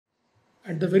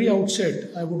At the very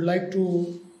outset, I would like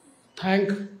to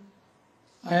thank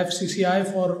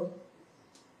IFCCI for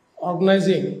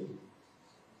organizing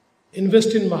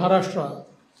Invest in Maharashtra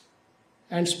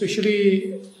and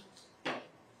especially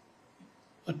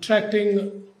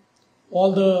attracting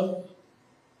all the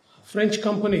French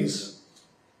companies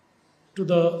to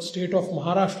the state of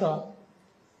Maharashtra.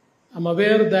 I'm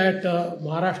aware that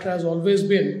Maharashtra has always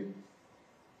been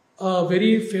a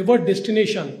very favored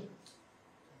destination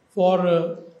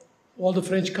for all the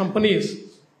French companies.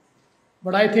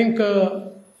 But I think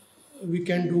we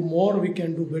can do more, we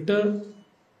can do better.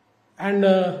 And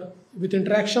with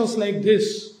interactions like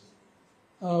this,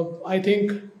 I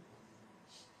think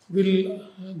we'll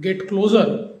get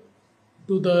closer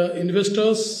to the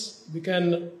investors. We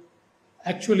can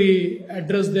actually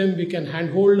address them, we can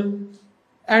handhold,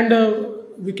 and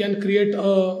we can create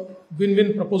a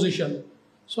win-win proposition.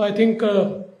 So I think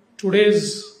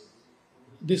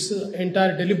this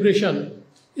entire deliberation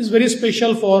is very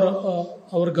special for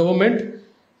our government,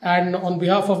 and on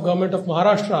behalf of Government of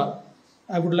Maharashtra,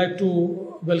 I would like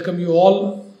to welcome you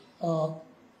all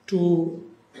to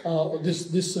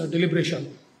this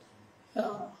deliberation.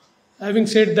 Having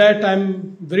said that,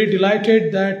 I'm very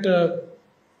delighted that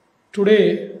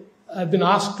today I've been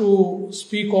asked to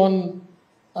speak on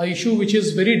an issue which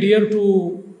is very dear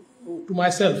to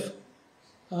myself.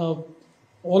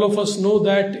 All of us know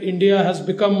that India has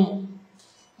become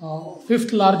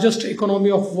fifth largest economy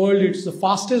of world. It's the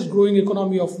fastest growing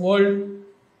economy of world.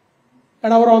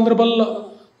 And our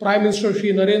Honorable Prime Minister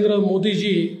Shri Narendra Modi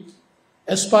ji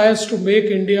aspires to make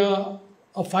India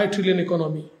a 5 trillion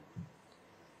economy.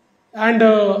 And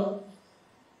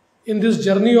in this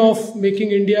journey of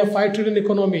making India a 5 trillion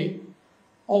economy,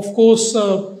 of course,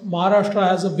 Maharashtra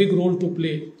has a big role to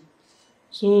play.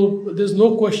 So there's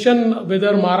no question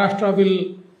whether Maharashtra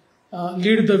will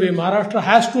lead the way. Maharashtra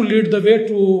has to lead the way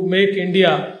to make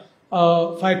India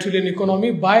a 5 trillion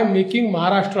economy by making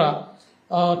Maharashtra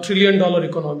a $1 trillion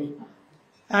economy.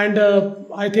 And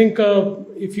I think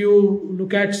if you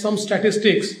look at some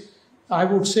statistics, I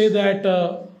would say that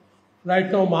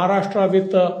right now Maharashtra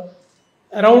with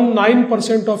around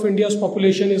 9% of India's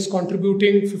population is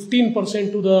contributing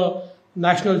 15% to the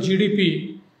national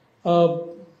GDP.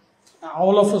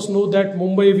 All of us know that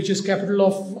Mumbai, which is capital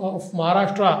of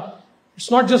Maharashtra,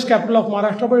 it's not just capital of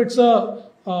Maharashtra, but it's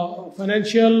a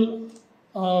financial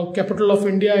capital of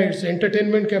India, it's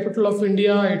entertainment capital of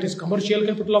India, it is commercial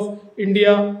capital of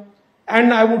India,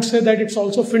 and I would say that it's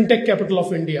also fintech capital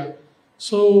of India.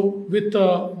 So with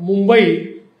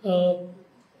Mumbai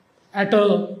at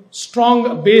a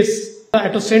strong base,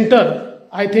 at a center,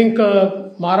 I think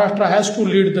Maharashtra has to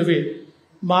lead the way.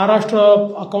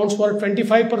 Maharashtra accounts for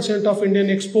 25% of Indian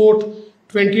export,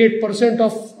 28%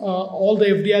 of all the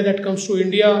FDI that comes to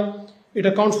India. It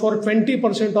accounts for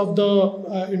 20% of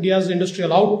the India's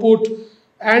industrial output.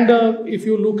 And if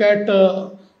you look at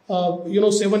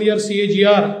 7-year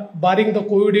CAGR, barring the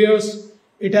COVID years,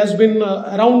 it has been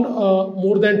around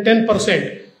more than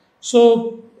 10%.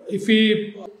 So if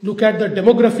we look at the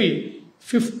demography,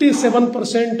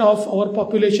 57% of our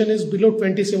population is below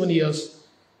 27 years.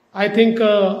 I think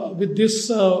with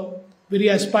this very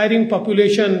aspiring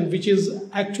population, which is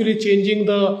actually changing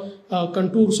the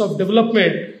contours of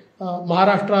development,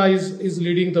 Maharashtra is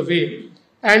leading the way.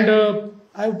 And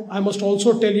I must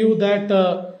also tell you that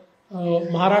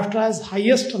Maharashtra has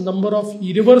highest number of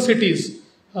universities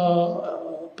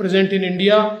present in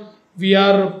India. We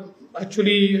are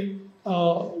actually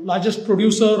largest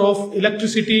producer of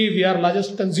electricity. We are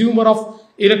largest consumer of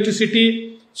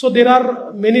electricity. So there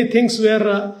are many things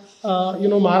where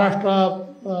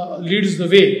Maharashtra leads the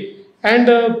way, and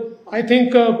I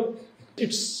think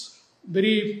it's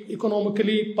very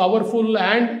economically powerful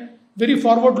and very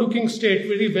forward-looking state,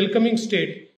 very welcoming state.